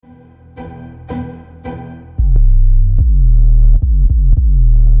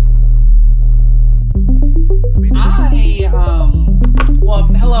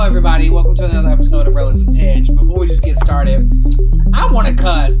everybody. Welcome to another episode of Relative Pitch. Before we just get started, I want to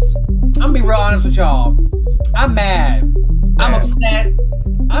cuss. I'm gonna be real honest with y'all. I'm mad. I'm upset.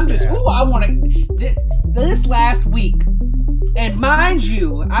 I'm just, I want to. This last week, and mind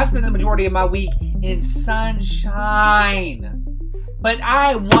you, I spent the majority of my week in sunshine. But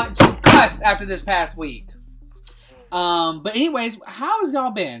I want to cuss after this past week. But anyways, how has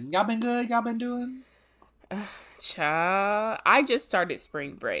y'all been? Y'all been good? Y'all been doing? Child, I just started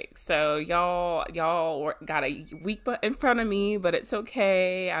spring break, so y'all got a week in front of me, but it's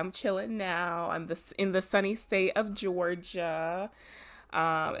okay. I'm chilling now. I'm in the sunny state of Georgia,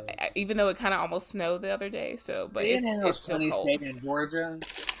 even though it kind of almost snowed the other day. So, but it's sunny state in Georgia.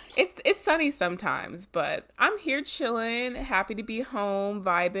 It's sunny sometimes, but I'm here chilling, happy to be home,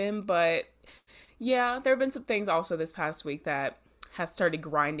 vibing. But yeah, there have been some things also this past week that has started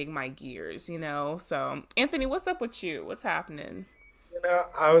grinding my gears, So, Anthony, what's up with you? What's happening?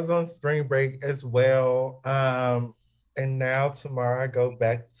 I was on spring break as well. And now tomorrow I go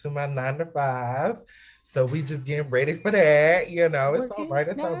back to my 9 to 5. So we just getting ready for that. It's all right.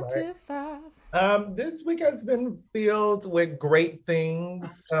 It's all right. This weekend's been filled with great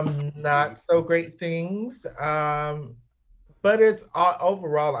things, some not so great things. But it's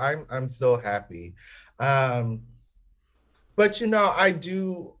overall, I'm still happy. But I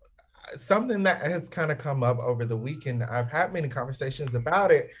do something that has kind of come up over the weekend. I've had many conversations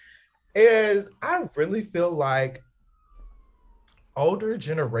about it. Is I really feel like older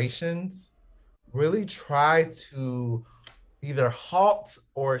generations really try to either halt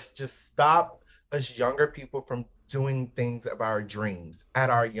or just stop us younger people from doing things of our dreams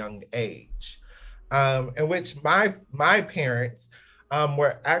at our young age. In which my parents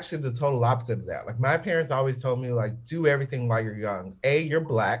were actually the total opposite of that. Like my parents always told me, like, do everything while you're young. You're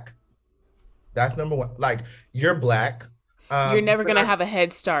Black. That's number one. Like, you're Black. You're never gonna have a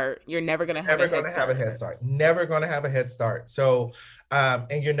head start. You're never gonna have a head start. Never gonna have a head start. So,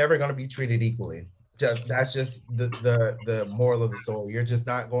 and you're never gonna be treated equally. That's just the moral of the story. You're just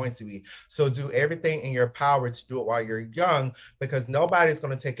not going to be. So do everything in your power to do it while you're young, because nobody's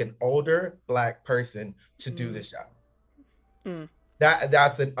gonna take an older Black person to do this job.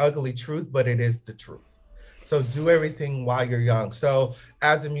 That's an ugly truth, but it is the truth. So do everything while you're young. So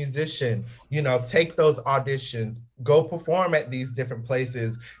as a musician, take those auditions, go perform at these different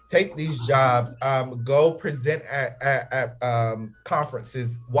places, take these jobs, go present at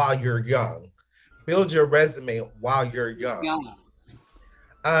conferences while you're young, build your resume while you're young.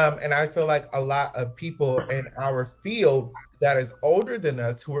 And I feel like a lot of people in our field that is older than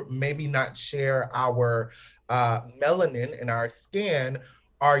us, who maybe not share our melanin in our skin,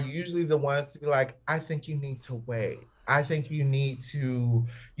 are usually the ones to be like, I think you need to wait. I think you need to,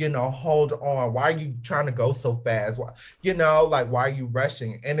 hold on. Why are you trying to go so fast? Why are you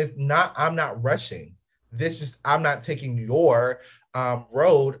rushing? And it's not, I'm not rushing. I'm not taking your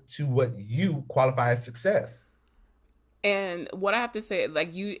road to what you qualify as success. And what I have to say,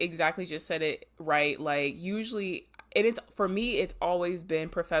 like you exactly just said it right. Like usually for me, it's always been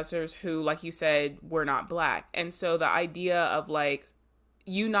professors who, like you said, were not Black. And so the idea of like,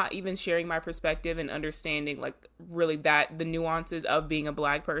 you not even sharing my perspective and understanding like really that the nuances of being a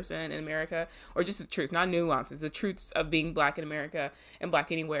Black person in America, or just the truth, not nuances, the truths of being Black in America and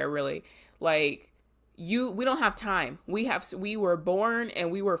Black anywhere, really, like we don't have time. We were born and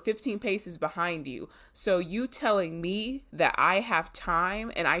we were 15 paces behind you. So you telling me that I have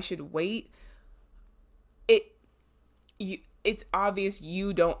time and I should wait, it's obvious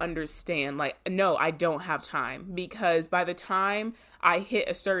you don't understand. Like, no, I don't have time, because by the time I hit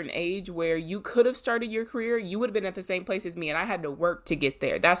a certain age where you could have started your career, you would have been at the same place as me, and I had to work to get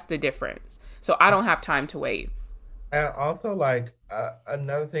there. That's the difference. So I don't have time to wait. And also, like,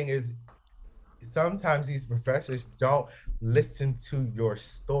 another thing is sometimes these professors don't listen to your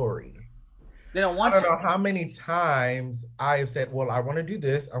story. They don't want to. I don't know how many times I have said, well, I want to do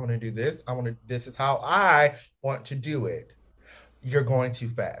this. I want to do this. This is how I want to do it. You're going too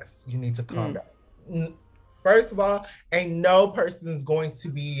fast. You need to calm down. First of all, ain't no person's going to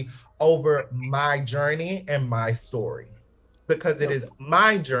be over my journey and my story, because it is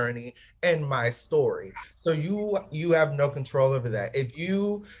my journey and my story. So you have no control over that. If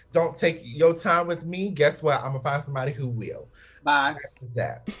you don't take your time with me, guess what? I'm gonna find somebody who will. Bye. That's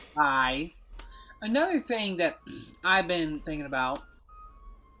that. Bye. Another thing that I've been thinking about,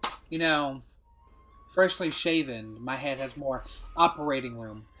 freshly shaven, my head has more operating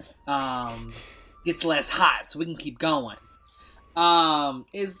room. Gets less hot, so we can keep going.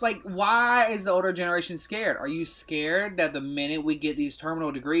 is like, why is the older generation scared? Are you scared that the minute we get these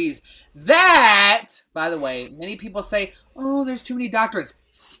terminal degrees, that, by the way, many people say, oh, there's too many doctorates.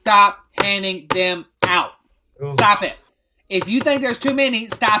 Stop handing them out. Ooh. Stop it. If you think there's too many,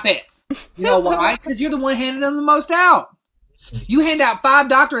 stop it. You know why? Because you're the one handing them the most out. You hand out 5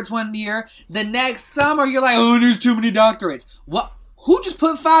 doctorates one year, the next summer you're like, oh, there's too many doctorates. What? Who just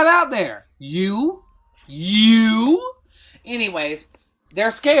put 5 out there? You? Anyways,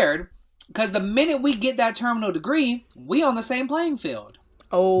 they're scared because the minute we get that terminal degree, we on the same playing field.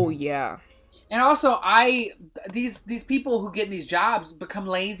 Oh, yeah. And also, these people who get these jobs become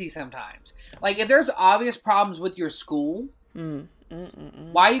lazy sometimes. Like, if there's obvious problems with your school,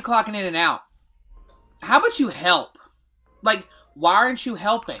 why are you clocking in and out? How about you help? Like, why aren't you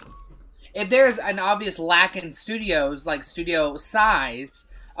helping? If there's an obvious lack in studios, like studio size,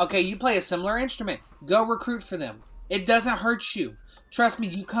 okay, you play a similar instrument. Go recruit for them. It doesn't hurt you. Trust me,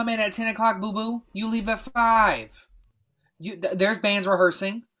 you come in at 10 o'clock, boo-boo. You leave at 5. There's bands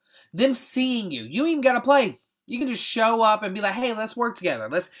rehearsing. Them seeing you. You ain't even got to play. You can just show up and be like, hey, let's work together.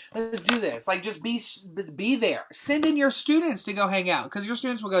 Let's do this. Like, just be there. Send in your students to go hang out because your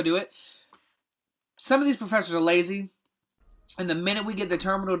students will go do it. Some of these professors are lazy. And the minute we get the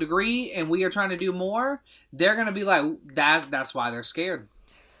terminal degree and we are trying to do more, they're going to be like, that's why they're scared.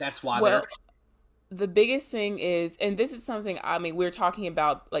 That's why they're... The biggest thing is, and this is something, I mean, we're talking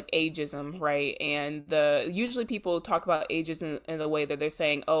about like ageism, right? And usually people talk about ageism in the way that they're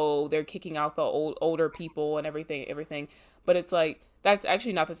saying, oh, they're kicking out the older people and everything. But it's like, that's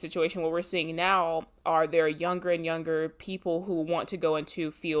actually not the situation. What we're seeing now are there younger and younger people who want to go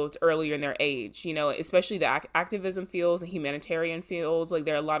into fields earlier in their age, you know, especially the activism fields and humanitarian fields. Like,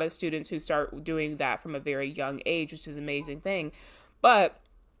 there are a lot of students who start doing that from a very young age, which is an amazing thing. But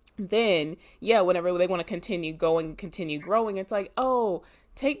then, yeah, whenever they want to continue growing, it's like, oh,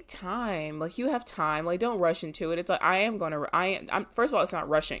 take time. Like, you have time. Like, don't rush into it. It's like, I'm first of all, it's not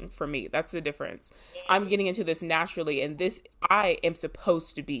rushing for me. That's the difference. I'm getting into this naturally, and I am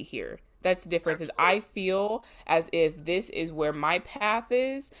supposed to be here. That's the difference. Is I feel as if this is where my path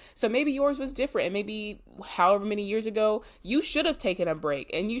is. So maybe yours was different, and maybe however many years ago you should have taken a break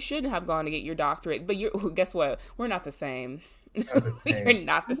and you shouldn't have gone to get your doctorate. But guess what? We're not the same. You're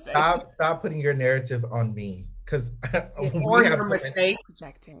not the same. Stop putting your narrative on me, because or your mistakes,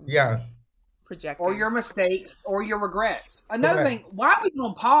 projecting. Yeah, projecting, or your mistakes, or your regrets. Another thing, why are we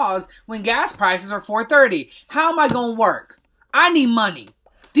gonna pause when gas prices are $4.30? How am I gonna work? I need money.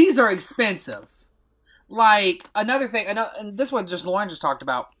 These are expensive. Like, another thing, and this one just Lauren just talked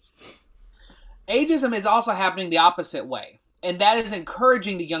about. Ageism is also happening the opposite way, and that is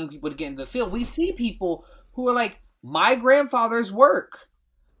encouraging the young people to get into the field. We see people who are like, my grandfather's work.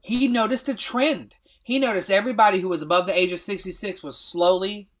 He noticed a trend. He noticed everybody who was above the age of 66 was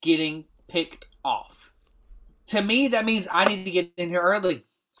slowly getting picked off. To me, that means I need to get in here early.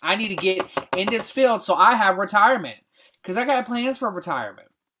 I need to get in this field so I have retirement. Because I got plans for retirement.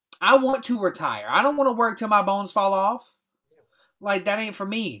 I want to retire. I don't want to work till my bones fall off. Like, that ain't for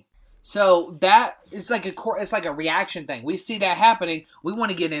me. So that it's like a reaction thing. We see that happening. We want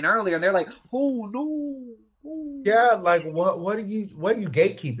to get in earlier, and they're like, "Oh no." Yeah, like what are you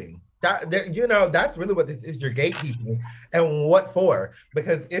gatekeeping? That's really what this is. You're gatekeeping, and what for?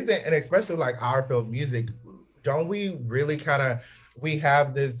 Because and especially like our field, music, don't we really we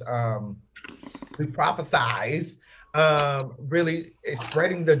have this we prophesize really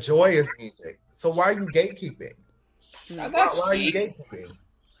spreading the joy of music. So why are you gatekeeping? Why are you gatekeeping?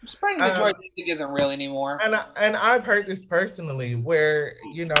 Spreading the joy of music isn't real anymore. And I've heard this personally, where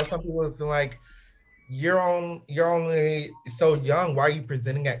some people have been like, You're only so young. Why are you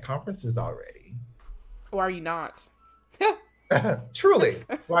presenting at conferences already? Why are you not? Truly,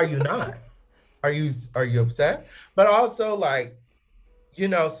 why are you not? Are you upset? But also, like,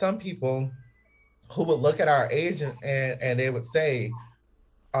 some people who would look at our age and they would say,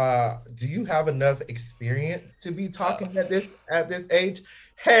 do you have enough experience to be talking at this age?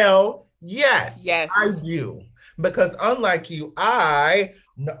 Hell yes. I do. Because unlike you, I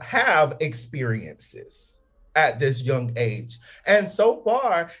have experiences at this young age. And so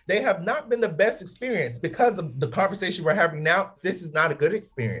far, they have not been the best experience because of the conversation we're having now. This is not a good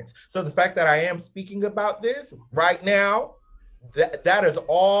experience. So the fact that I am speaking about this right now, that is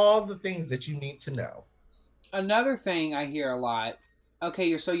all the things that you need to know. Another thing I hear a lot, okay,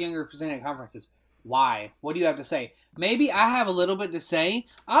 you're so young, you're presenting at conferences. Why? What do you have to say? Maybe I have a little bit to say.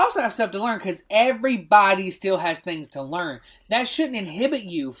 I also have stuff to learn because everybody still has things to learn. That shouldn't inhibit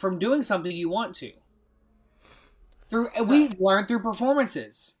you from doing something you want to. We learn through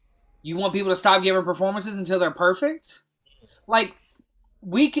performances. You want people to stop giving performances until they're perfect? Like,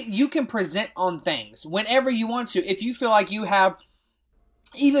 you can present on things whenever you want to. If you feel like you have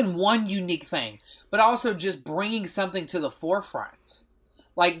even one unique thing, but also just bringing something to the forefront.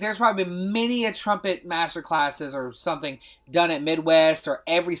 Like, there's probably many a trumpet master classes or something done at Midwest or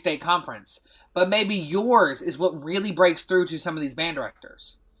every state conference. But maybe yours is what really breaks through to some of these band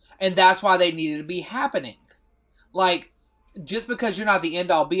directors. And that's why they needed to be happening. Like, just because you're not the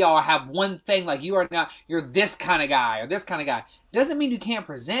end-all, be-all, or have one thing, like you're this kind of guy or this kind of guy, doesn't mean you can't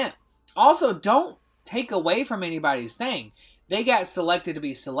present. Also, don't take away from anybody's thing. They got selected to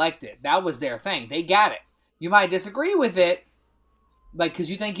be selected. That was their thing. They got it. You might disagree with it, like, because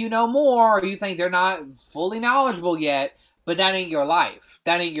you think you know more, or you think they're not fully knowledgeable yet, but that ain't your life.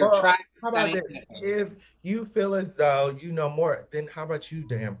 That ain't your track. How about this? If you feel as though you know more, then how about you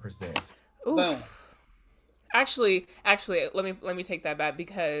damn present? Boom. Actually, let me take that back,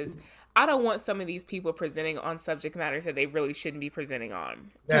 because I don't want some of these people presenting on subject matters that they really shouldn't be presenting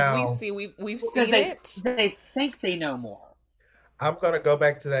on. Because we've seen it. They think they know more. I'm gonna go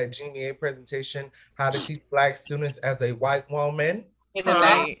back to that GMA presentation, how to teach Black students as a white woman. In a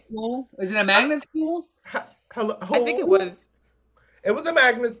magnet school? Is it a magnet school? Hello, I think it was. It was a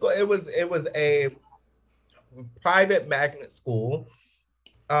magnet school. It was a private magnet school,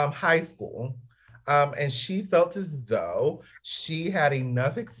 high school. And she felt as though she had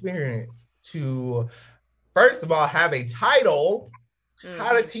enough experience to, first of all, have a title,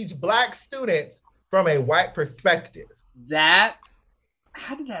 how to teach Black students from a white perspective.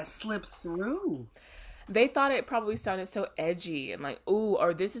 How did that slip through? They thought it probably sounded so edgy and like, ooh,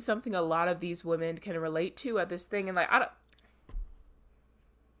 or this is something a lot of these women can relate to at this thing. And like,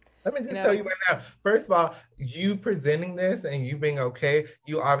 let me just tell you right now. First of all, you presenting this and you being okay,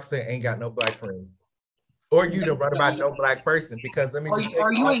 you obviously ain't got no Black friends. Or you don't run about no Black person, because let me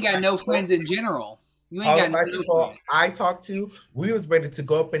or you ain't got no friends in general. You ain't got no people I talked to, we was ready to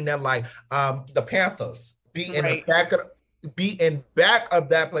go up in there like the Panthers, be in back of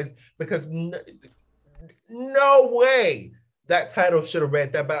that place, because no way that title should have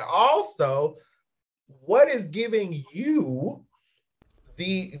read that. But also, what is giving you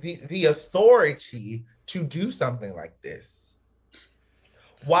the authority to do something like this?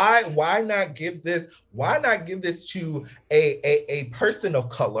 Why not give this to a person of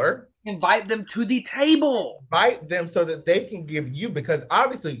color? Invite them to the table. Invite them so that they can give you, because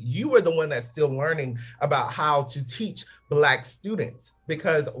obviously you are the one that's still learning about how to teach Black students,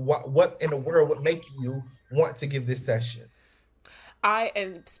 because what in the world would make you want to give this session?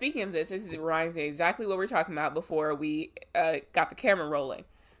 And speaking of this reminds me exactly what we were talking about before we got the camera rolling.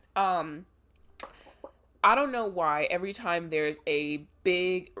 I don't know why every time there's a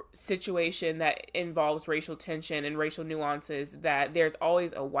big situation that involves racial tension and racial nuances, that there's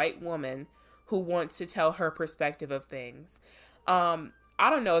always a white woman who wants to tell her perspective of things. I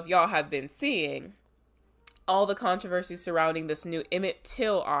don't know if y'all have been seeing all the controversy surrounding this new Emmett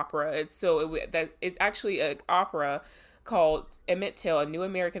Till opera. It's actually an opera called Emmett Till, A New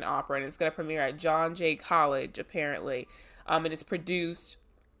American Opera, and it's going to premiere at John Jay College, apparently. And it's produced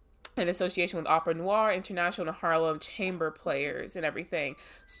in association with Opera Noir International and Harlem Chamber Players and everything.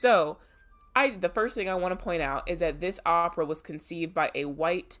 So, the first thing I want to point out is that this opera was conceived by a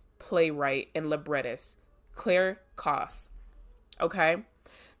white playwright and librettist, Claire Koss. Okay?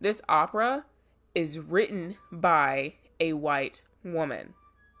 This opera is written by a white woman.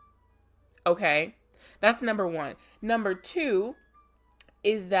 Okay? That's number one. Number two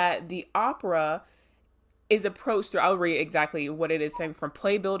is that the opera is approached through, I'll read exactly what it is saying from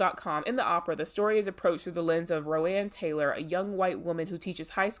playbill.com. In the opera, the story is approached through the lens of Roanne Taylor, a young white woman who teaches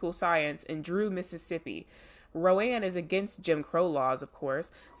high school science in Drew, Mississippi. Roanne is against Jim Crow laws, of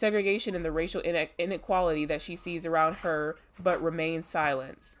course, segregation and the racial inequality that she sees around her, but remains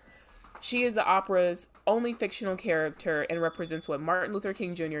silent. She is the opera's only fictional character and represents what Martin Luther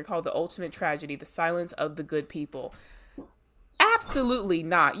King Jr. called the ultimate tragedy, the silence of the good people. Absolutely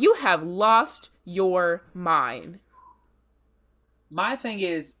not. You have lost your mind. My thing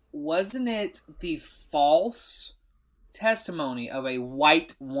is, wasn't it the false testimony of a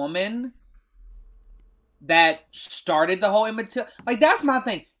white woman that started the whole image? Like, that's my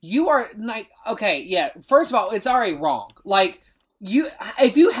thing. You are like, okay, yeah. First of all, it's already wrong. Like,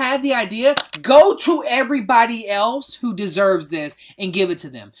 if you had the idea, go to everybody else who deserves this and give it to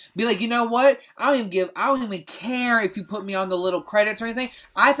them. Be like, you know what? I don't even care if you put me on the little credits or anything.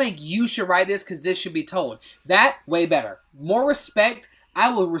 I think you should write this because this should be told. That, way better. More respect. I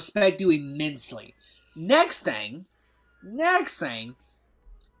will respect you immensely. Next thing,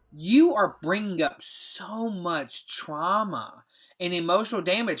 you are bringing up so much trauma and emotional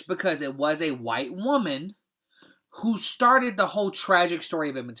damage because it was a white woman who started the whole tragic story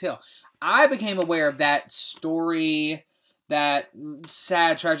of Emmett Till. I became aware of that story, that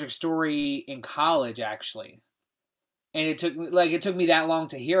sad, tragic story in college, actually. And it took me that long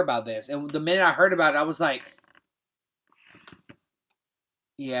to hear about this. And the minute I heard about it, I was like,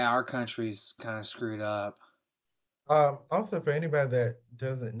 yeah, our country's kind of screwed up. Also, for anybody that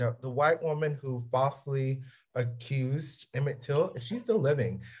doesn't know, the white woman who falsely accused Emmett Till, she's still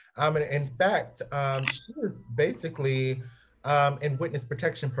living. And in fact, she was basically in witness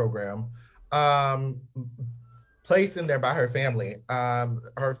protection program, placed in there by her family.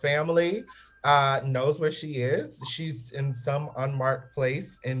 Her family knows where she is. She's in some unmarked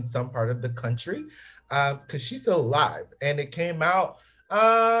place in some part of the country because she's still alive. And it came out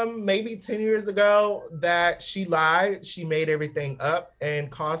maybe 10 years ago that she lied. She made everything up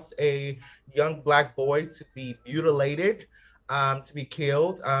and caused a young Black boy to be mutilated, to be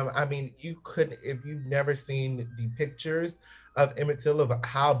killed. I mean, you couldn't, if you've never seen the pictures of Emmett Till, of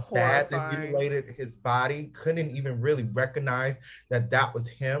how bad they mutilated his body, couldn't even really recognize that that was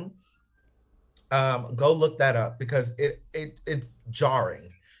him. Go look that up because it's jarring.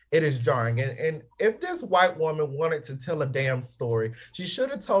 It is jarring. And if this white woman wanted to tell a damn story, she should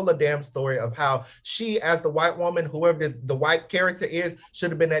have told a damn story of how she, as the white woman, whoever the white character is,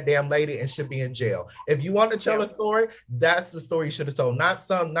 should have been that damn lady and should be in jail. If you want to tell a story, that's the story you should have told.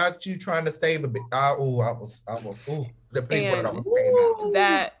 Not you trying to save a bit. The big word almost came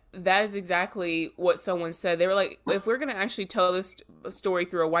out. That is exactly what someone said. They were like, if we're going to actually tell this story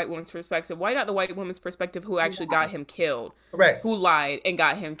through a white woman's perspective, why not the white woman's perspective who actually got him killed? Correct. Who lied and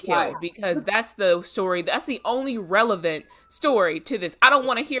got him killed? Right. Because that's the story. That's the only relevant story to this. I don't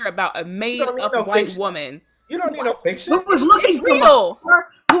want to hear about a made-up white woman. You don't need no fiction. Who was looking real?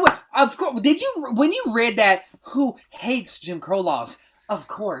 Of course. Did you, when you read that, who hates Jim Crow laws? Of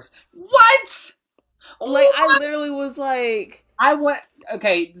course. What? Like, I literally was like...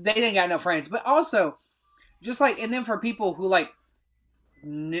 Okay, they didn't got no friends, but also, just like, and then for people who like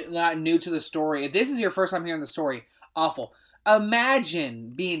not new to the story, if this is your first time hearing the story, awful.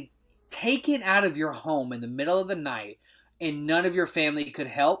 Imagine being taken out of your home in the middle of the night, and none of your family could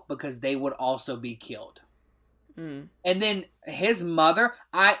help because they would also be killed. And then his mother,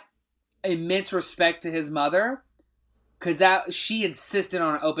 immense respect to his mother. Because she insisted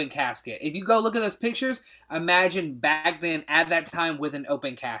on an open casket. If you go look at those pictures, imagine back then at that time with an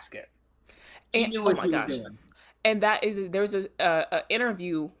open casket. She knew what she was doing. And there's a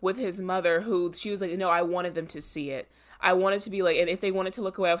interview with his mother who she was like, no, I wanted them to see it. I wanted to be like, and if they wanted to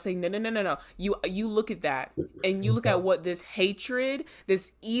look away, I was saying, no. You look at that, and you look at what this hatred,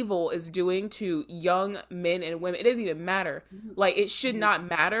 this evil is doing to young men and women. It doesn't even matter. Like, it should not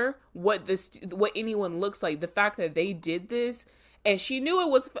matter what anyone looks like. The fact that they did this, and she knew it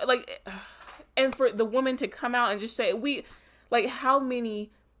was like, and for the woman to come out and just say, how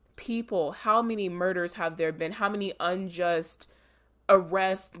many people, how many murders have there been? How many unjust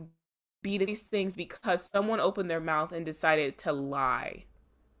arrests? Beat these things because someone opened their mouth and decided to lie.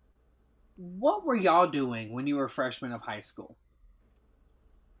 What were y'all doing when you were freshmen of high school?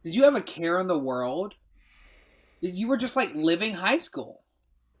 Did you have a care in the world? You were just like living high school.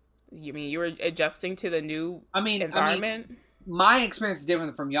 You mean you were adjusting to the new environment? My experience is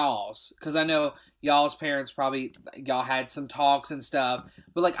different from y'all's because I know y'all's parents y'all had some talks and stuff.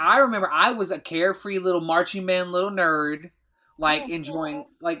 But like I remember I was a carefree little marching band little nerd. Like enjoying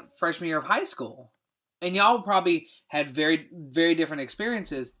like freshman year of high school. And y'all probably had very, very different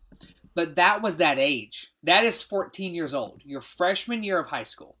experiences. But that was that age. That is 14 years old. Your freshman year of high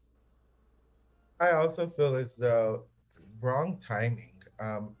school. I also feel as though wrong timing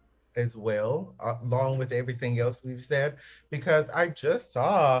as well, along with everything else we've said. Because I just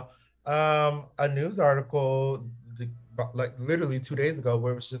saw a news article like literally 2 days ago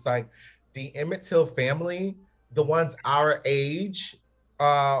where it was just like the Emmett Till family, the ones our age,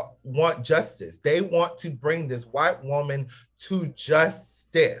 want justice. They want to bring this white woman to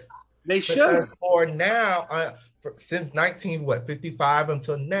justice. They should. For now, since 1955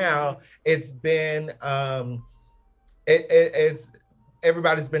 until now, it's been it's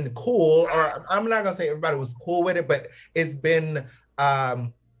everybody's been cool. Or I'm not gonna say everybody was cool with it, but it's been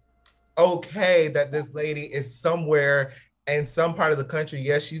okay that this lady is somewhere in some part of the country.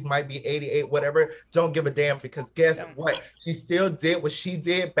 Yes, she might be 88, whatever. Don't give a damn because guess what? She still did what she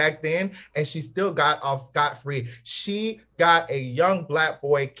did back then and she still got off scot-free. She got a young Black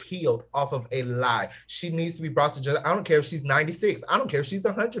boy killed off of a lie. She needs to be brought to justice. I don't care if she's 96. I don't care if she's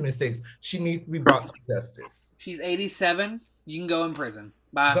 106. She needs to be brought to justice. She's 87. You can go in prison.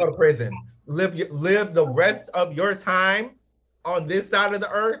 Bye. Go to prison. Live the rest of your time on this side of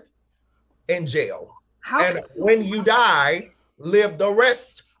the earth in jail. How And can when you die, live the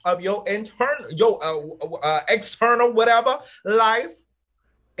rest of your external whatever life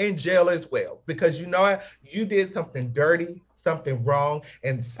in jail as well, because you know what, you did something dirty, something wrong,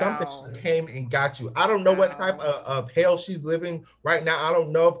 and something Foul. came and got you. I don't know what type Foul. of hell she's living right now. I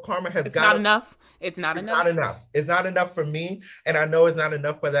don't know if karma has It's got not her. enough. It's not It's not enough. enough. It's not enough for me, and I know it's not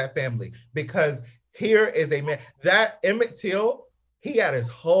enough for that family, because here is a man that Emmett Till, he had his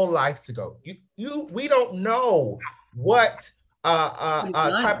whole life to go. We don't know what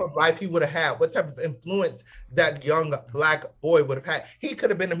type of life he would have had, what type of influence that young Black boy would have had. He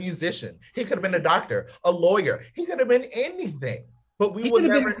could have been a musician, he could have been a doctor, a lawyer, he could have been anything, but we he will could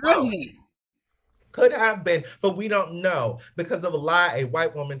have been never the know. president? Could have been, but we don't know because of a lie a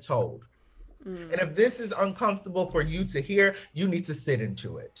white woman told. And if this is uncomfortable for you to hear, you need to sit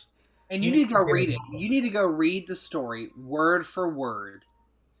into it. And you need to go read it. You need to go read the story word for word,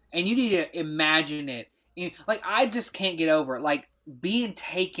 and you need to imagine it. Like, I just can't get over it. Like, being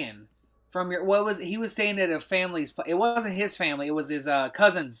taken from your, what was he was staying at a family's. It wasn't his family. It was his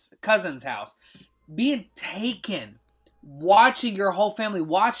cousin's house. Being taken, watching your whole family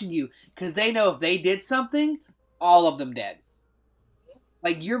watching you, because they know if they did something, all of them dead.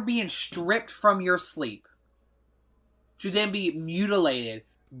 Like, you're being stripped from your sleep to then be mutilated,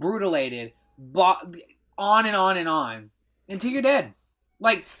 brutalated, on and on and on until you're dead.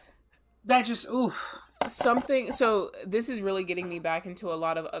 Like, that just, oof. Something. So this is really getting me back into a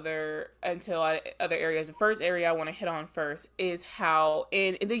lot of other areas. The first area I want to hit on first is how,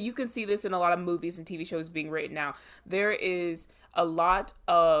 and then you can see this in a lot of movies and TV shows being written now. There is a lot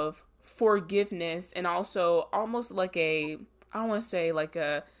of forgiveness and also almost like a, I don't want to say like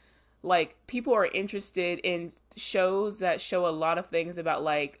a, like people are interested in shows that show a lot of things about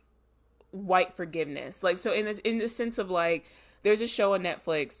like white forgiveness. Like, so in the sense of like, there's a show on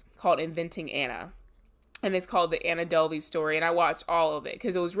Netflix called Inventing Anna, and it's called the Anna Delvey story, and I watched all of it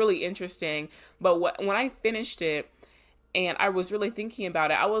because it was really interesting. But when I finished it and I was really thinking about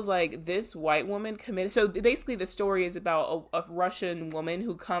it, I was like, this white woman committed. So basically the story is about a Russian woman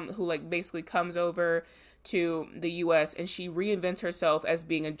who like basically comes over to the US, and she reinvents herself as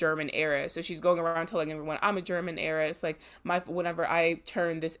being a German heiress. So she's going around telling everyone, I'm a German heiress. Like, whenever I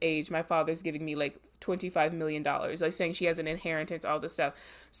turn this age, my father's giving me like $25 million, like saying she has an inheritance, all this stuff.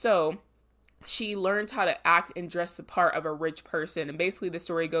 So she learned how to act and dress the part of a rich person. And basically the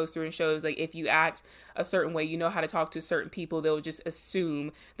story goes through and shows like, if you act a certain way, you know how to talk to certain people, they'll just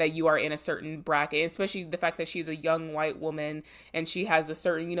assume that you are in a certain bracket. And especially the fact that she's a young white woman and she has a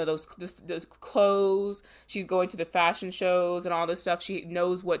certain, those clothes, she's going to the fashion shows and all this stuff. She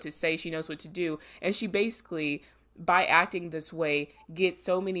knows what to say, she knows what to do. And she basically, by acting this way, get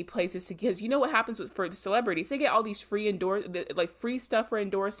so many places to, because you know what happens for the celebrities, they get all these free free stuff for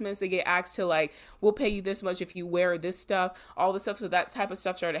endorsements. They get asked to like, we'll pay you this much if you wear this stuff, all this stuff. So that type of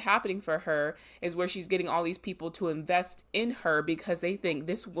stuff started happening for her, is where she's getting all these people to invest in her because they think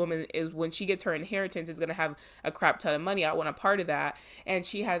this woman is, when she gets her inheritance, is going to have a crap ton of money. I want a part of that. And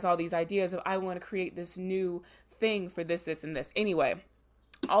she has all these ideas of, I want to create this new thing for this, and this. Anyway,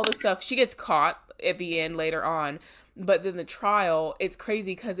 all this stuff, she gets caught at the end later on. But then the trial, it's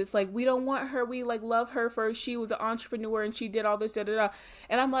crazy because it's like, we don't want her, we like love her for, she was an entrepreneur and she did all this, and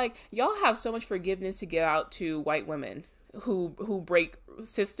I'm like, y'all have so much forgiveness to give out to white women who break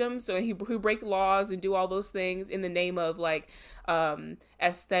systems, so who break laws and do all those things in the name of like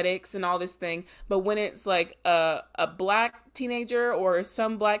aesthetics and all this thing. But when it's like a black teenager or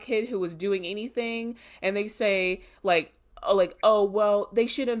some black kid who was doing anything, and they say like, oh well, they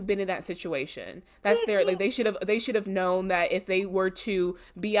should have been in that situation, that's their, like, they should have known that if they were to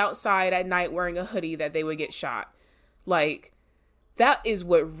be outside at night wearing a hoodie that they would get shot. Like, that is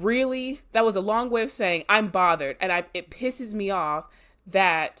what really, that was a long way of saying I'm bothered, and it pisses me off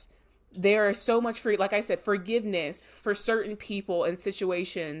that there is so much free, like I said, forgiveness for certain people in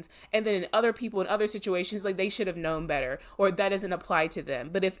situations, and then in other people in other situations, like they should have known better, or that doesn't apply to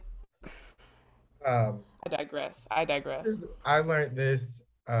them. But if I digress. I learned this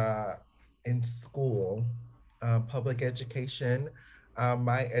in school, public education,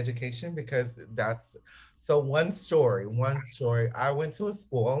 my education, because that's, so one story. I went to a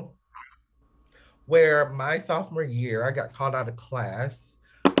school where my sophomore year, I got called out of class.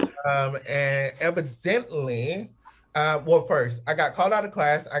 And evidently, first, I got called out of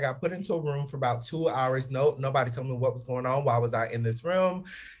class. I got put into a room for about 2 hours. Nobody told me what was going on. Why was I in this room?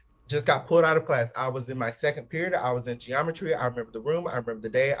 Just got pulled out of class. I was in my second period. I was in geometry. I remember the room. I remember the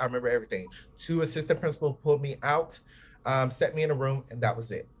day. I remember everything. 2 assistant principals pulled me out, set me in a room, and that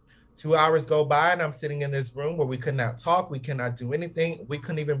was it. 2 hours go by and I'm sitting in this room where we could not talk. We cannot do anything. We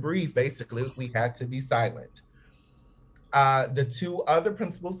couldn't even breathe. Basically, we had to be silent. The two other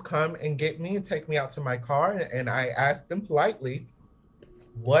principals come and get me and take me out to my car. And I asked them politely,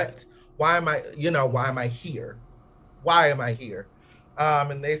 why am I here? Why am I here?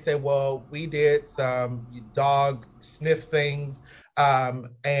 And they said, well, we did some dog sniff things,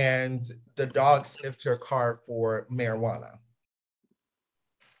 and the dog sniffed your car for marijuana.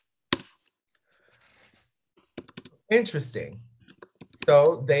 Interesting.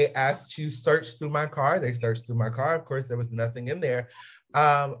 So they asked to search through my car. They searched through my car. Of course, there was nothing in there.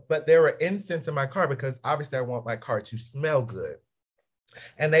 But there were incense in my car because obviously I want my car to smell good.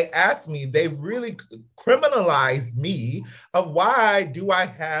 And they asked me, they really criminalized me of why do I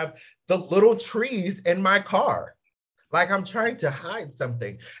have the little trees in my car? Like I'm trying to hide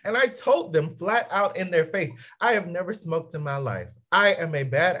something. And I told them flat out in their face, I have never smoked in my life. I am a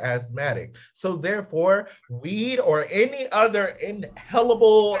bad asthmatic. So therefore, weed or any other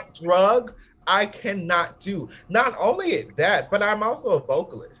inhalable drug, I cannot do. Not only that, but I'm also a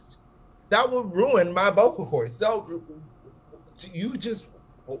vocalist. That would ruin my vocal cords. So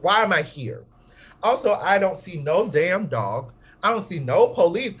why am I here? Also, I don't see no damn dog. I don't see no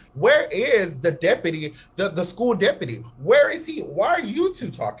police. Where is the deputy, the school deputy? Where is he? Why are you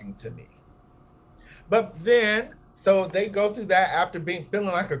two talking to me? But then, so they go through that after feeling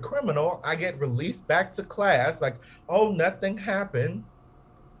like a criminal. I get released back to class, like, oh, nothing happened.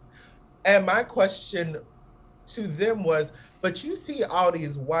 And my question to them was, but you see all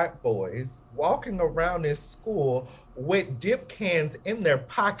these white boys walking around this school with dip cans in their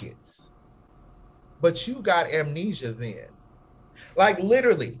pockets, but you got amnesia then. Like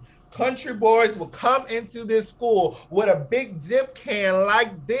literally, country boys will come into this school with a big dip can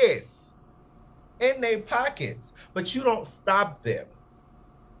like this in their pockets, but you don't stop them.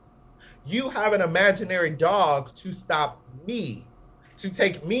 You have an imaginary dog to stop me, to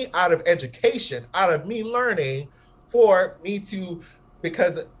take me out of education, out of me learning, for me to,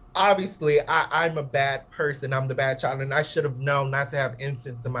 because obviously I'm a bad person, I'm the bad child, and I should have known not to have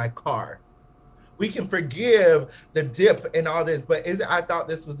incense in my car. We can forgive the dip and all this, but I thought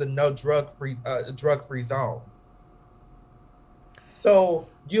this was a no drug-free zone. So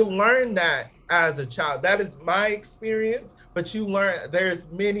you learn that as a child. That is my experience, but you learn there's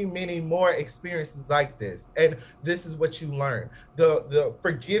many, many more experiences like this. And this is what you learn. The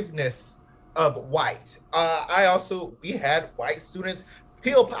forgiveness of white. We had white students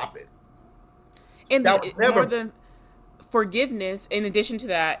pill popping. And more than forgiveness, in addition to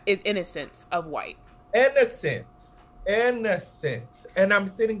that, is innocence of white. Innocence. And I'm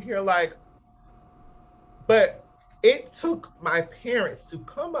sitting here like, but it took my parents to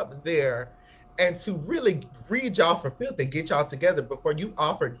come up there and to really read y'all for filth and get y'all together before you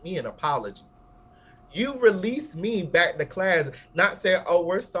offered me an apology. You released me back to class, not saying, oh,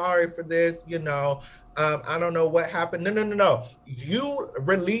 we're sorry for this, I don't know what happened. No. You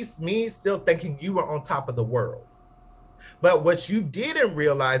released me still thinking you were on top of the world. But what you didn't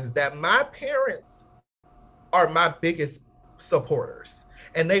realize is that my parents are my biggest supporters.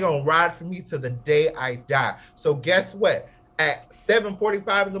 And they're going to ride for me to the day I die. So guess what? At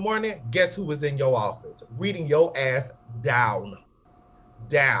 7:45 in the morning, guess who was in your office? Reading your ass down.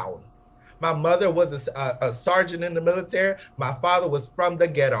 My mother was a sergeant in the military. My father was from the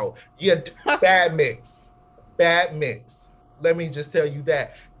ghetto. Yeah, bad mix. Let me just tell you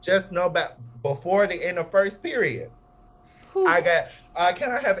that. Just know about before the end of first period. I got,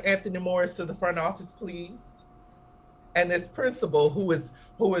 can I have Anthony Morris to the front office, please? And this principal who is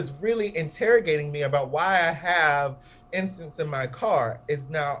really interrogating me about why I have incense in my car is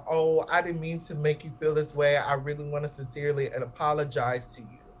now, oh, I didn't mean to make you feel this way. I really want to sincerely apologize to you.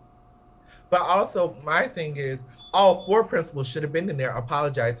 But also my thing is all 4 principals should have been in there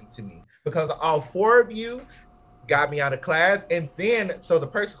apologizing to me because all 4 of you got me out of class. And then, so the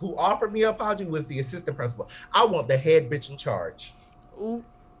person who offered me an apology was the assistant principal. I want the head bitch in charge. Ooh,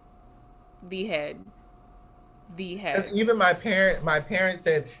 the head. Even my parents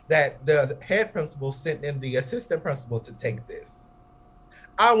said that the head principal sent in the assistant principal to take this.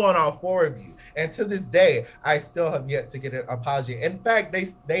 I want all 4 of you. And to this day, I still have yet to get an apology. In fact,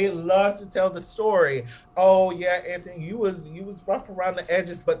 they love to tell the story. Oh yeah, Anthony, you was rough around the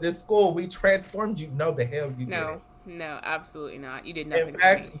edges, but this school, we transformed you. No, the hell you didn't. No, absolutely not. You did nothing. In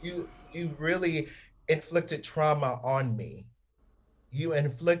fact, you really inflicted trauma on me. You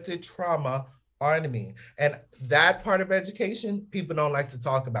inflicted trauma on me. And that part of education, people don't like to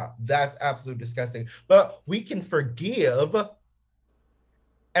talk about. That's absolutely disgusting. But we can forgive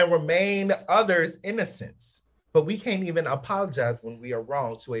and remain others' innocence. but we can't even apologize when we are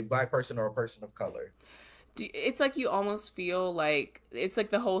wrong to a Black person or a person of color. It's like you almost feel like it's like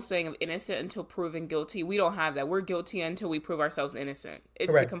the whole saying of innocent until proven guilty. We don't have that. We're guilty until we prove ourselves innocent. It's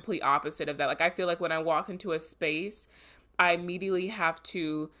the Correct. complete opposite of that. Like I feel like when I walk into a space, I immediately have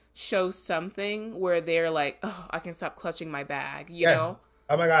to show something where they're like, oh, I can stop clutching my bag, you Yes. know?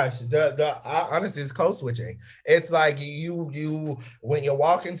 Oh my gosh, honestly, it's code switching. It's like you when you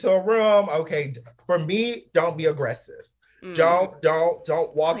walk into a room. Okay, for me, don't be aggressive. Don't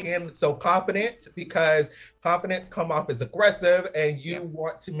walk in so confident, because confidence come off as aggressive, and you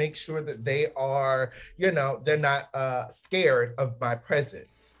want to make sure that they are, they're not scared of my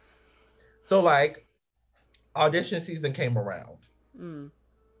presence. So like audition season came around.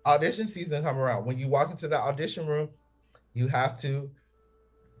 Audition season come around. When you walk into the audition room, you have to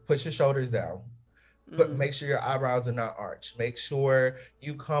put your shoulders down, but make sure your eyebrows are not arched. Make sure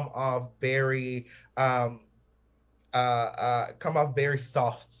you come off very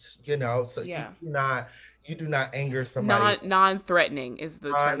soft, so you do not anger somebody. Non-threatening is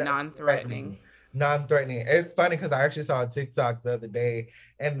the term. Non-threatening. It's funny because I actually saw a TikTok the other day,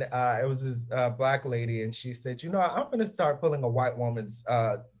 and it was this Black lady, and she said, I'm gonna start pulling a white woman's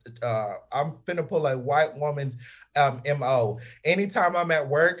I'm finna pull a white woman's MO. Anytime I'm at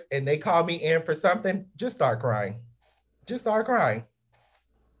work and they call me in for something, just start crying. Just start crying.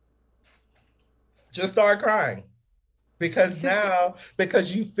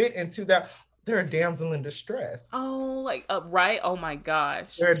 Because you fit into that. They're a damsel in distress. Oh, like right? Oh my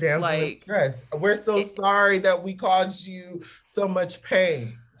gosh. They're a damsel in distress. We're so sorry that we caused you so much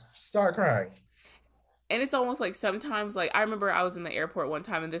pain. Start crying. And it's almost like sometimes, like I remember I was in the airport one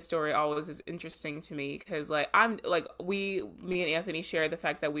time, and this story always is interesting to me because like me and Anthony share the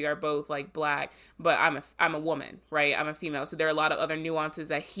fact that we are both like Black, but I'm a woman, right? I'm a female, so there are a lot of other nuances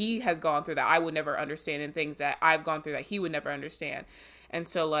that he has gone through that I would never understand, and things that I've gone through that he would never understand. And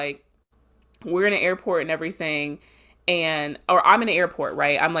so like we're in an airport and everything, or I'm in an airport,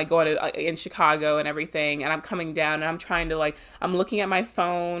 right? I'm like going to in Chicago and everything, and I'm coming down and I'm trying to I'm looking at my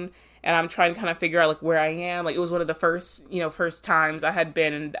phone. And I'm trying to kind of figure out like where I am. Like it was one of the first times I had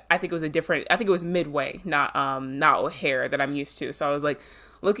been, and I think it was Midway, not O'Hare that I'm used to. So I was like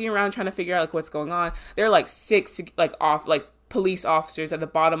looking around trying to figure out like what's going on. There are like 6 police officers at the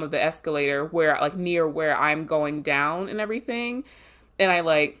bottom of the escalator where like near where I'm going down and everything. And I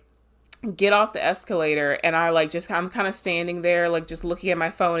like get off the escalator and I'm kind of standing there like just looking at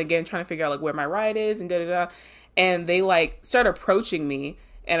my phone again, trying to figure out like where my ride is and da-da-da. And they like start approaching me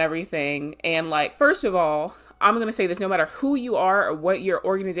and everything. And like, first of all, I'm going to say this, no matter who you are or what your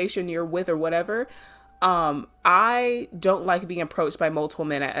organization you're with or whatever, I don't like being approached by multiple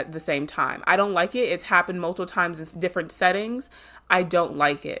men at the same time. I don't like it. It's happened multiple times in different settings. I don't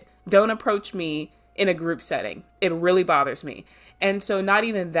like it. Don't approach me in a group setting. It really bothers me. And so not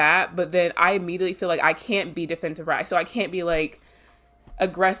even that, but then I immediately feel like I can't be defensive, right? So I can't be like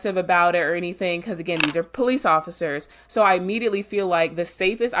aggressive about it or anything, because again, these are police officers. So I immediately feel like the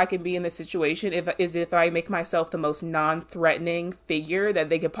safest I can be in this situation is if I make myself the most non-threatening figure that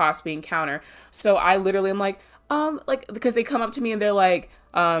they could possibly encounter. So I literally am like because they come up to me and they're like,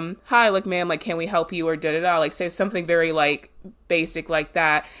 hi, like, ma'am, like, can we help you, or da-da-da, like, say something very, like, basic like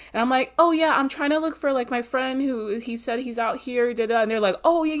that. And I'm like, oh, yeah, I'm trying to look for, like, my friend who he said he's out here, da-da, and they're like,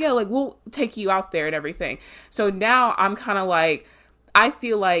 oh, yeah, like, we'll take you out there and everything. So now I'm kind of like, I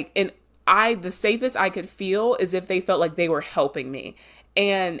feel like, the safest I could feel is if they felt like they were helping me.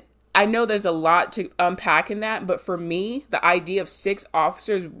 And I know there's a lot to unpack in that, but for me, the idea of 6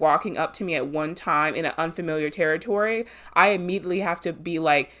 officers walking up to me at one time in an unfamiliar territory, I immediately have to be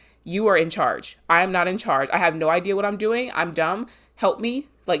like, you are in charge. I am not in charge. I have no idea what I'm doing. I'm dumb. Help me.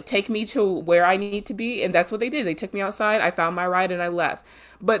 Like, take me to where I need to be. And that's what they did. They took me outside. I found my ride and I left.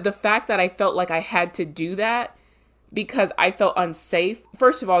 But the fact that I felt like I had to do that because I felt unsafe.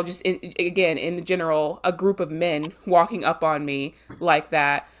 First of all, just in general, a group of men walking up on me like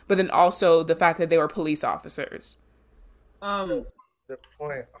that. But then also the fact that they were police officers. The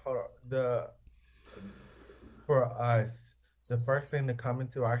point, hold on. For us, the first thing to come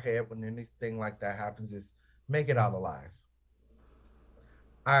into our head when anything like that happens is make it out alive.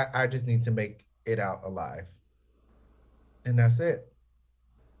 I just need to make it out alive. And that's it.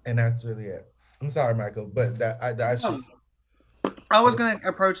 And that's really it. I'm sorry, Michael, but that's just. I was gonna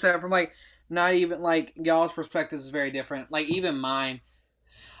approach that from like not even like y'all's perspective is very different. Like even mine,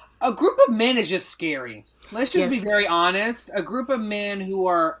 a group of men is just scary. Let's just be very honest. A group of men who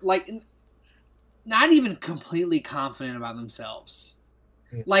are like not even completely confident about themselves.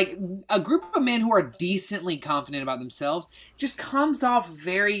 Yeah. Like a group of men who are decently confident about themselves just comes off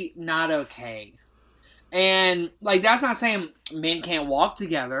very not okay. And like that's not saying men can't walk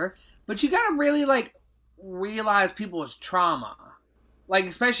together, but you gotta really like realize people's trauma. Like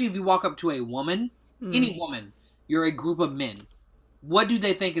especially if you walk up to a woman, any woman, you're a group of men. What do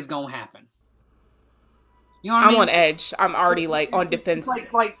they think is gonna happen? You know what I mean? I'm on edge. I'm already like on defense.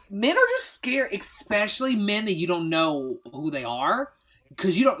 Like men are just scared, especially men that you don't know who they are,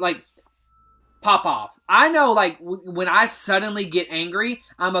 because you don't like pop off. I know, like when I suddenly get angry,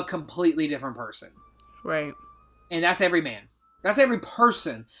 I'm a completely different person. Right. And that's every man. That's every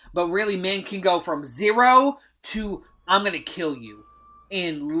person. But really, men can go from 0 to I'm gonna kill you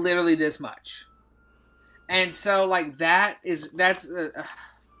in literally this much. And so, like that's yeah.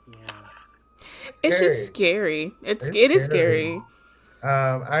 It's just scary. It is scary.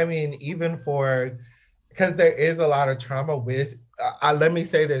 I mean, even because there is a lot of trauma with, let me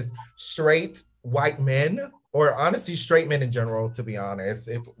say this, straight white men, or honestly, straight men in general, to be honest,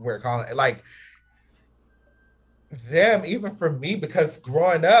 if we're calling it like them, even for me, because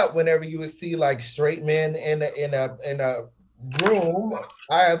growing up, whenever you would see like straight men in a room,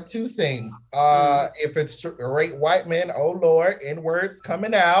 I have two things. If it's straight white men, oh Lord, N words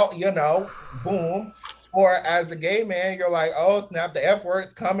coming out, boom. Or as a gay man, you're like, oh snap, the F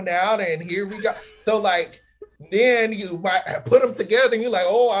word's coming out, and here we go. So like, then you might put them together, and you're like,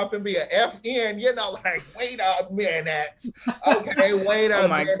 oh, I'm gonna be an FN, like, wait a minute, okay, wait a minute. Oh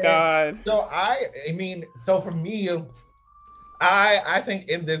my God. So I mean, so for me, I think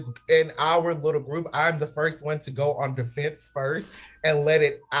in our little group, I'm the first one to go on defense first and let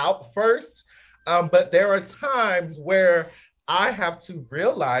it out first. But there are times where I have to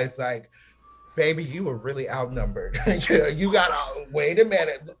realize, like, baby, you were really outnumbered. You gotta wait a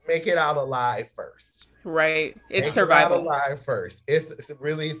minute, make it out alive first. Right, it's survival. Make it out alive first. It's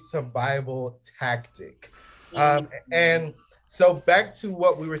really survival tactic. And so back to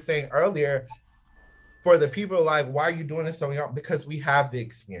what we were saying earlier. For the people like, why are you doing this so young? Because we have the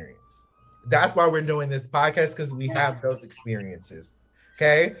experience. That's why we're doing this podcast, because we have those experiences.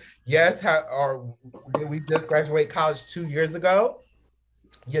 Okay. Yes. Or did we just graduate college 2 years ago?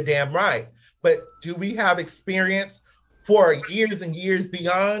 You're damn right. But do we have experience for years and years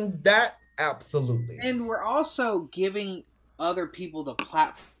beyond that? Absolutely. And we're also giving other people the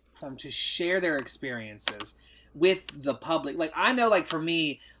platform to share their experiences with the public. Like I know, like for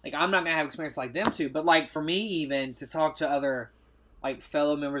me, like I'm not gonna have experience like them too, but like for me, even to talk to other like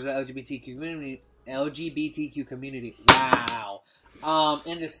fellow members of the LGBTQ community. Wow.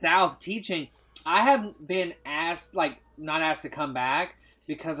 In the South teaching, I haven't been asked, like not asked to come back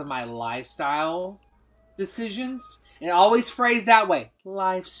because of my lifestyle decisions. And always phrased that way,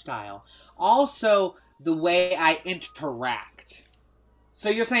 lifestyle. Also, the way I interact. So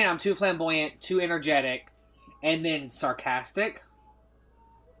you're saying I'm too flamboyant, too energetic, and then sarcastic?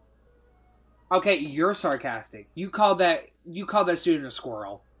 Okay, you're sarcastic. You called that student a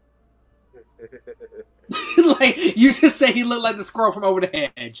squirrel. Like, you just say he looked like the squirrel from Over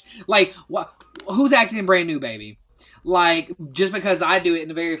the Hedge. Like, what? Who's acting brand new, baby? Like, just because I do it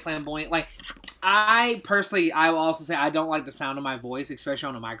in a very flamboyant... Like, I will also say I don't like the sound of my voice, especially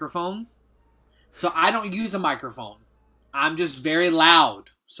on a microphone. So I don't use a microphone. I'm just very loud.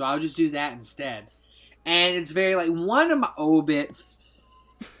 So I'll just do that instead. And it's very like one of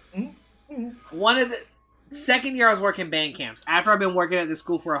the second year I was working band camps, after I've been working at the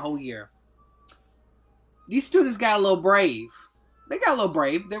school for a whole year, these students got a little brave. They got a little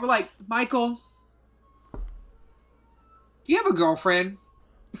brave. They were like, Michael, do you have a girlfriend?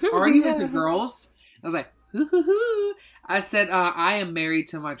 Or are you into girls? I was like, hoo. I said, I am married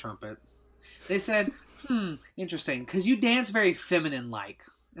to my trumpet. They said, interesting, because you dance very feminine-like.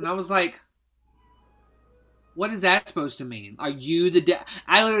 And I was like, what is that supposed to mean? Are you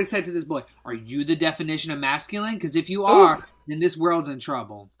I literally said to this boy, are you the definition of masculine? Because if you are, then this world's in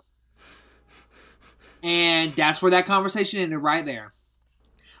trouble. And that's where that conversation ended, right there.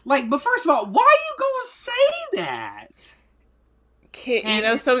 Like, but first of all, why are you going to say that?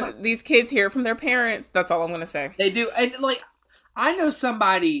 These kids hear it from their parents. That's all I'm going to say. They do. And like, I know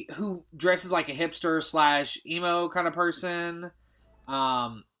somebody who dresses like a hipster / emo kind of person.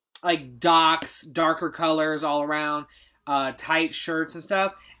 Like docs, darker colors all around, tight shirts and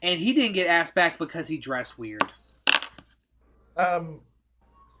stuff. And he didn't get asked back because he dressed weird.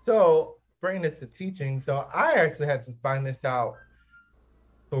 So bringing it to teaching, so I actually had to find this out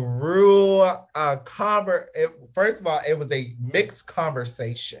through first of all, it was a mixed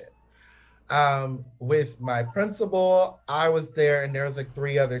conversation. With my principal, I was there, and there was like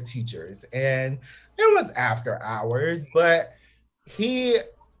 3 other teachers, and it was after hours, but he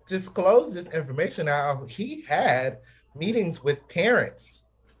disclosed this information. Now he had meetings with parents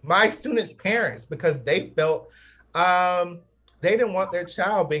my students' parents because they felt they didn't want their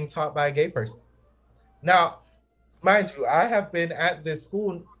child being taught by a gay person. Now, mind you, I have been at this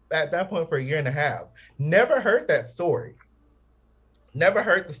school at that point for a year and a half. Never heard that story. Never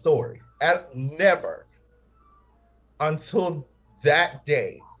heard the story. Never until that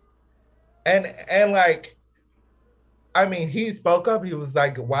day. And like, I mean, he spoke up. He was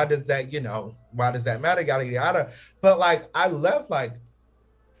like, why does that, why does that matter? Yada, yada. But like, I left like,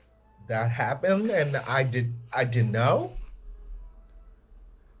 that happened and I didn't know.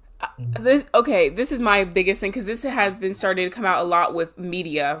 This is my biggest thing, because this has been starting to come out a lot with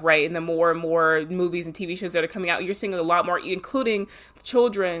media, right? And the more and more movies and TV shows that are coming out, you're seeing a lot more, including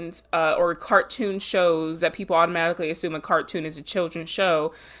children's or cartoon shows that people automatically assume a cartoon is a children's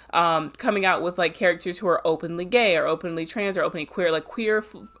show, coming out with like characters who are openly gay or openly trans or openly queer, like queer,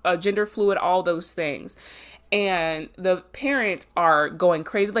 gender fluid, all those things. And the parents are going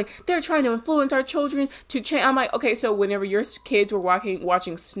crazy. Like, they're trying to influence our children to change. I'm like, okay, so whenever your kids were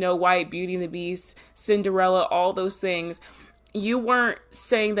watching Snow White, Beauty and the Beast, Cinderella, all those things, you weren't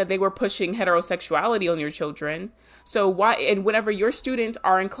saying that they were pushing heterosexuality on your children. So why, and whenever your students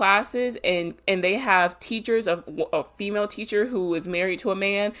are in classes and they have teachers, a female teacher who is married to a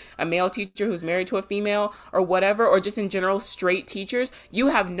man, a male teacher who's married to a female, or whatever, or just in general straight teachers, you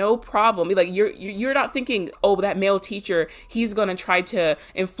have no problem. Like, you're not thinking, oh, that male teacher, he's gonna try to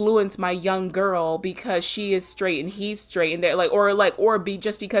influence my young girl because she is straight and he's straight, and they're like, or be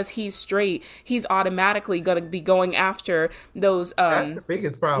just because he's straight, he's automatically gonna be going after those. That's the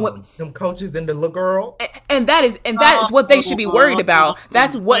biggest problem. Them coaches and the little girl, and that is what they should be worried about.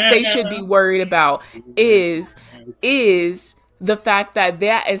 That's what they should be worried about, is the fact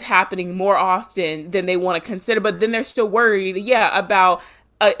that is happening more often than they want to consider. But then they're still worried, about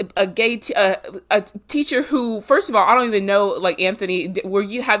a gay a teacher who, first of all, I don't even know, like, Anthony,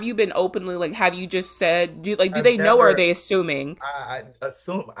 have you been openly, like, have you just said, do they know, or are they assuming? I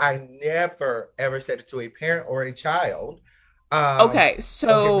assume. I never ever said it to a parent or a child. Okay,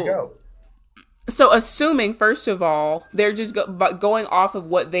 so assuming, first of all, they're just going off of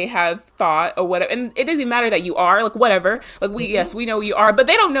what they have thought or whatever, and it doesn't matter that you are, like, whatever, like, we know you are, but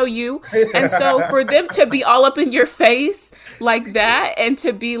they don't know you, and so for them to be all up in your face like that, and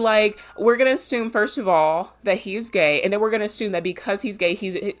to be like, we're gonna assume, first of all, that he's gay, and then we're gonna assume that because he's gay,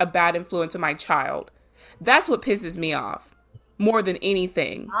 he's a bad influence on my child. That's what pisses me off more than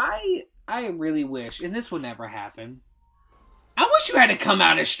anything. I really wish, and this would never happen, I wish you had to come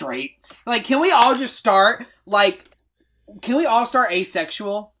out as straight. Like, can we all just start,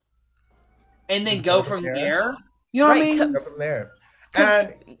 asexual? And then go from there? You know what I mean? Go from there.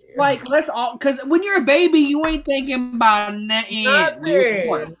 Let's all, because when you're a baby, you ain't thinking about nothing.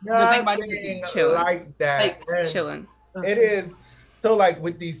 Nothing chilling. Like that. Like, chilling. It is. So, like,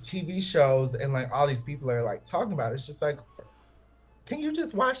 with these TV shows and, like, all these people are, like, talking about it, it's just like, can you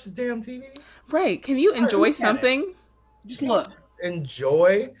just watch the damn TV? Right. Can you enjoy something? Just look.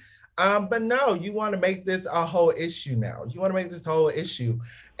 Enjoy. But no, you want to make this a whole issue now. You want to make this whole issue.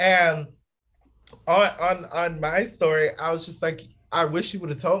 And on my story, I was just like, I wish you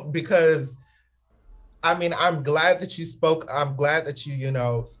would have told, because I mean, I'm glad that you spoke. I'm glad that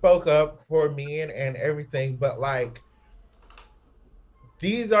you, spoke up for me and everything. But like,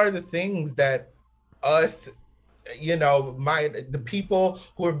 these are the things that us, the people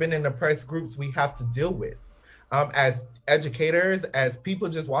who have been in oppressed groups, we have to deal with. As educators, as people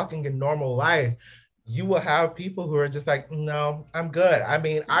just walking in normal life, you will have people who are just like, no, I'm good. I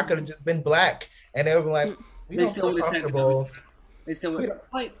mean, I could have just been black, and they would be like, they still would have. They still would.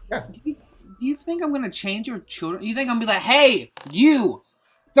 Like, yeah. Do you think I'm gonna change your children? You think I'm gonna be like, hey, you,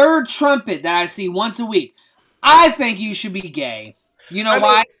 third trumpet that I see once a week, I think you should be gay. You know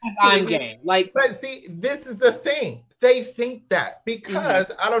why? Because I'm gay. Like, but see, this is the thing. They think that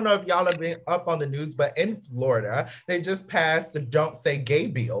because I don't know if y'all have been up on the news, but in Florida, they just passed the Don't Say Gay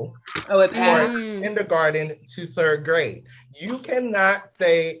bill. Oh, it passed. For kindergarten to third grade. You cannot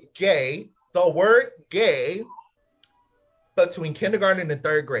say gay, the word gay, between kindergarten and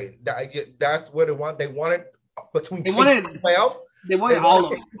third grade. That's what they want. They wanted between 12. They wanted all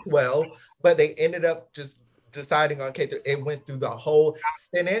of it. 12, but they ended up just deciding on K. It went through the whole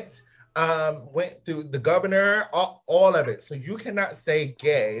Senate. Went through the governor, all of it. So you cannot say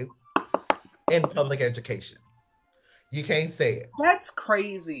gay in public education. You can't say it. That's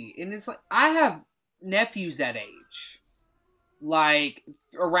crazy. And it's like, I have nephews that age, like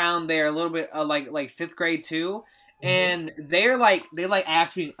around there, a little bit like fifth grade too. And they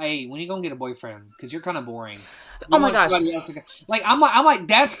ask me, hey, when are you gonna get a boyfriend? Because you're kind of boring. Oh my gosh! Like I'm like,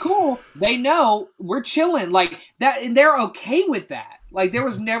 that's cool. They know we're chilling like that, and they're okay with that. Like there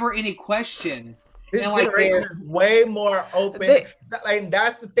was never any question. This And like generation is way more open. And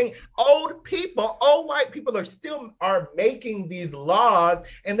that's the thing. Old white people are making these laws,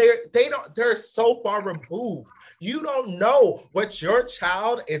 and they're so far removed. You don't know what your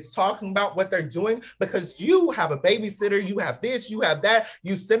child is talking about, what they're doing, because you have a babysitter, you have this, you have that,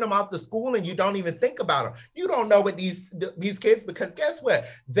 you send them off to school and you don't even think about them. You don't know what these kids, because guess what?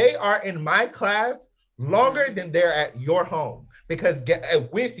 They are in my class longer than they're at your home, because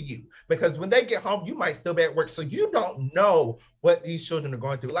with you, because when they get home, you might still be at work. So you don't know what these children are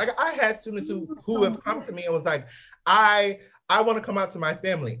going through. Like I had students who have come to me and was like, I want to come out to my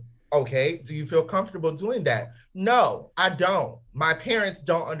family. Okay, do you feel comfortable doing that? No, I don't. My parents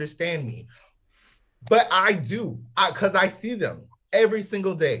don't understand me, but I do, because I see them every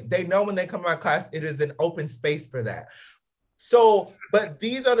single day. They know when they come to my class, it is an open space for that. So, but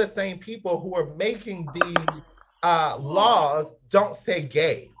these are the same people who are making these laws don't say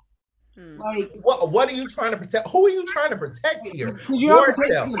gay. Like, what are you trying to protect? Who are you trying to protect here? You're not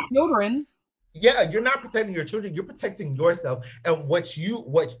protecting your children. Yeah, you're not protecting your children. You're protecting yourself, and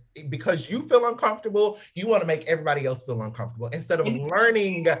because you feel uncomfortable, you want to make everybody else feel uncomfortable instead of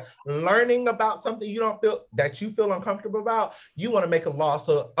learning about something that you feel uncomfortable about. You want to make a law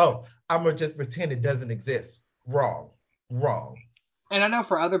so I'm gonna just pretend it doesn't exist. Wrong. And I know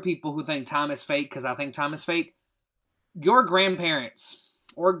for other people who think time is fake, because I think time is fake, your grandparents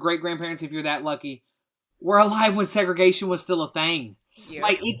or great-grandparents, if you're that lucky, were alive when segregation was still a thing. Yeah.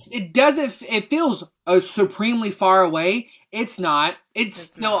 Like it feels supremely far away. It's not. It's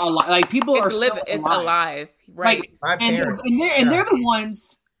still alive. Like people are still alive. It's alive, right? Like, and they're the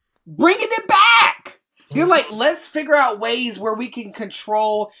ones bringing it back. They're like, let's figure out ways where we can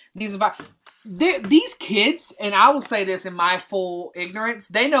control these. These kids, and I will say this in my full ignorance,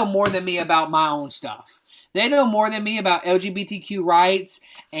 they know more than me about my own stuff. They know more than me about LGBTQ rights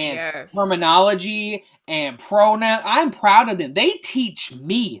and terminology and pronouns. I'm proud of them. They teach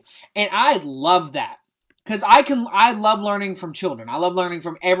me, and I love that because I love learning from children. I love learning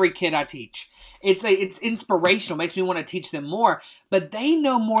from every kid I teach. It's inspirational. Makes me want to teach them more. But they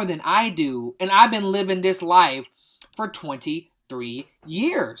know more than I do, and I've been living this life for 23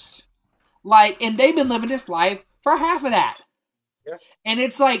 years. And they've been living this life for half of that. Yeah. And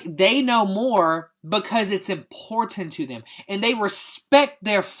it's like they know more because it's important to them. And they respect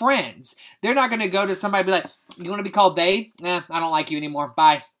their friends. They're not going to go to somebody and be like, you want to be called they? I don't like you anymore.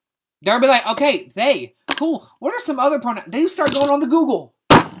 Bye. They'll be like, okay, they. Cool. What are some other pronouns? They start going on the Google.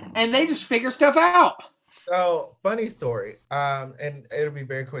 And they just figure stuff out. So, funny story. And it'll be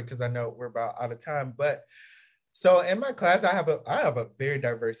very quick because I know we're about out of time. But so in my class, I have a very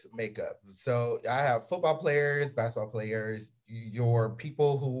diverse makeup. So I have football players, basketball players, your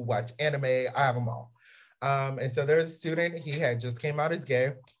people who watch anime. I have them all. And so there's a student, he had just came out as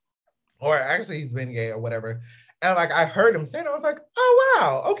gay, or actually he's been gay or whatever. And like I heard him saying, I was like, oh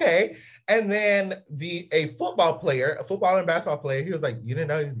wow, okay. And then a football and basketball player, he was like, you didn't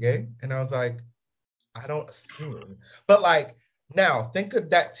know he was gay? And I was like, I don't assume. But like now, think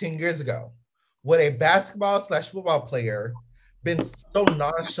of that 10 years ago. Would a basketball/football player been so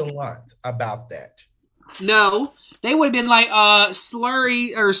nonchalant about that? No, they would have been like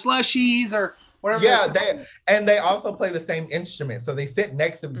slurry or slushies or whatever. Yeah, they also play the same instrument, so they sit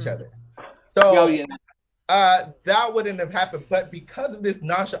next to each other. So that wouldn't have happened. But because of this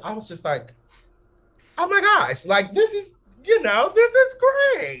nonchalance, I was just like, oh my gosh, like this is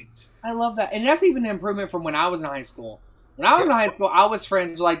great. I love that, and that's even an improvement from when I was in high school. When I was in high school, I was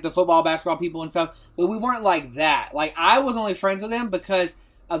friends with like the football, basketball people and stuff, but we weren't like that. Like I was only friends with them because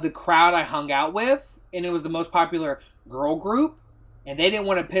of the crowd I hung out with, and it was the most popular girl group, and they didn't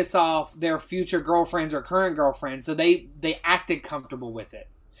want to piss off their future girlfriends or current girlfriends, so they acted comfortable with it.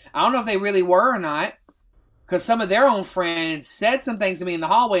 I don't know if they really were or not, because some of their own friends said some things to me in the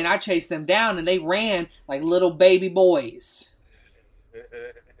hallway, and I chased them down, and they ran like little baby boys.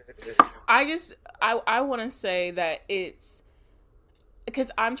 I want to say that it's because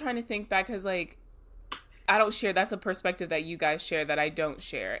I'm trying to think back because like I don't share, that's a perspective that you guys share that I don't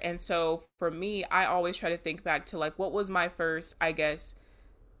share. And so for me, I always try to think back to like what was my first, I guess,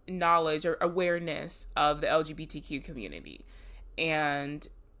 knowledge or awareness of the LGBTQ community. And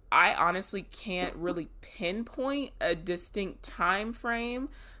I honestly can't really pinpoint a distinct time frame.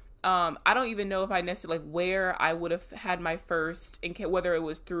 I don't even know if I necessarily like where I would have had my first, whether it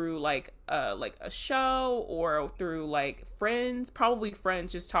was through like a show or through like friends, probably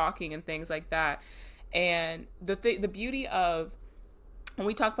friends just talking and things like that. And the beauty of when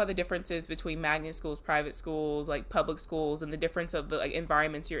we talk about the differences between magnet schools, private schools, like public schools, and the difference of the like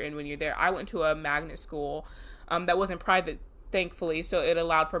environments you're in when you're there. I went to a magnet school that wasn't private thankfully. So it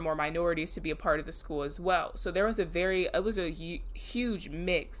allowed for more minorities to be a part of the school as well. So there was huge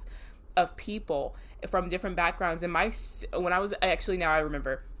mix of people from different backgrounds. And when I was actually, now I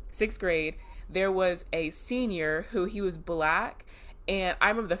remember, 6th grade, there was a senior who he was black. And I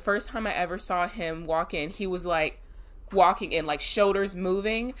remember the first time I ever saw him walk in, he was like walking in, like shoulders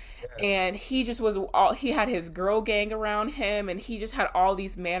moving. Yeah. And he just he had his girl gang around him. And he just had all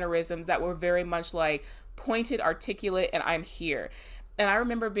these mannerisms that were very much like pointed, articulate, and I'm here. And I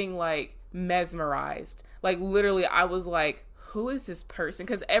remember being like mesmerized. Like literally, I was like, who is this person?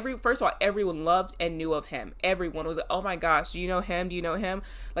 Because first of all, everyone loved and knew of him. Everyone was like, oh my gosh, do you know him? Do you know him?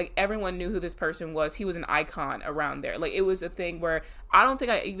 Like everyone knew who this person was. He was an icon around there. Like it was a thing where I don't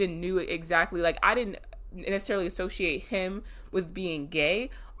think I even knew exactly. Like I didn't necessarily associate him with being gay.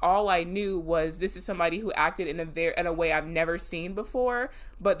 All I knew was this is somebody who acted in a way I've never seen before.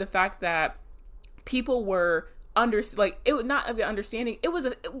 But the fact that people were it was not understanding. It was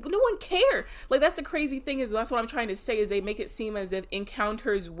no one cared. Like that's the crazy thing, is that's what I'm trying to say, is they make it seem as if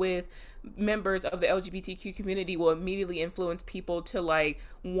encounters with members of the LGBTQ community will immediately influence people to like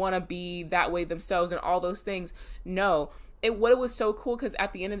want to be that way themselves and all those things. No. It was so cool, because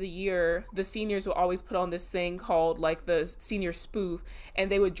at the end of the year, the seniors would always put on this thing called like the senior spoof,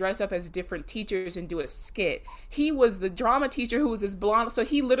 and they would dress up as different teachers and do a skit. He was the drama teacher who was this blonde, so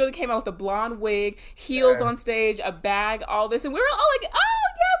he literally came out with a blonde wig, heels on stage, a bag, all this, and we were all like, oh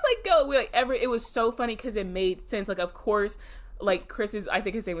yes, like go. It was so funny because it made sense. Like of course, like I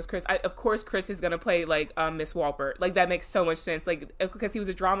think his name was Chris. Of course, Chris is gonna play like Miss Walpert. Like that makes so much sense. Like because he was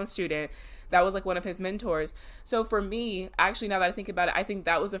a drama student, that was like one of his mentors. So for me, actually, now that I think about it, I think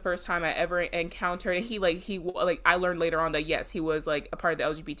that was the first time I ever encountered. And I learned later on that yes, he was like a part of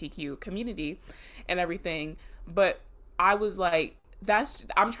the LGBTQ community and everything. But I was like,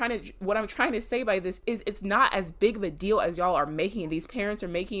 what I'm trying to say by this is it's not as big of a deal as y'all are making it. These parents are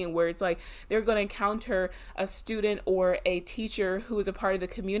making it, where it's like they're going to encounter a student or a teacher who is a part of the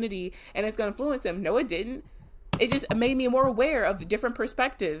community and it's going to influence them. No, it didn't. It just made me more aware of different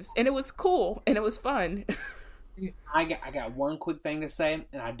perspectives, and it was cool and it was fun. I got one quick thing to say,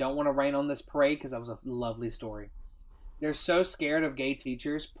 and I don't want to rain on this parade because that was a lovely story. They're so scared of gay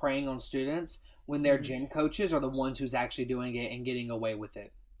teachers preying on students when their gen coaches are the ones who's actually doing it and getting away with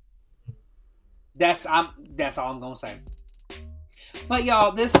it. That's all I'm gonna say. But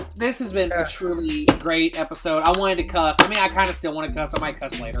y'all, this has been a truly great episode. I wanted to cuss. I mean, I kind of still want to cuss. I might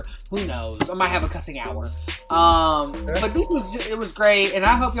cuss later. Who knows? I might have a cussing hour. But it was great, and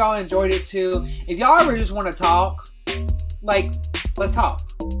I hope y'all enjoyed it too. If y'all ever just want to talk, like, let's talk.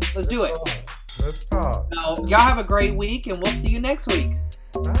 Let's do it. Let's talk. So, y'all have a great week, and we'll see you next week.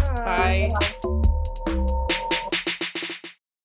 Bye. Bye.